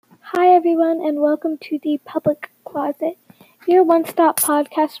Hi everyone and welcome to the Public Closet, your one-stop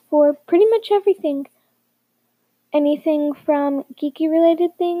podcast for pretty much everything. Anything from geeky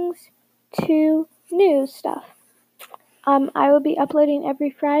related things to news stuff. I will be uploading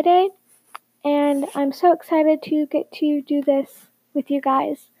every Friday and I'm so excited to get to do this with you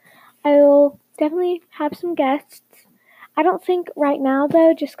guys. I will definitely have some guests. I don't think right now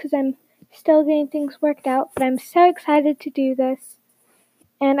though, just because I'm still getting things worked out, but I'm so excited to do this.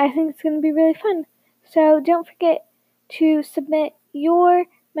 And I think it's going to be really fun. So don't forget to submit your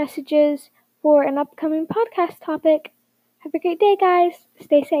messages for an upcoming podcast topic. Have a great day, guys.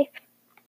 Stay safe.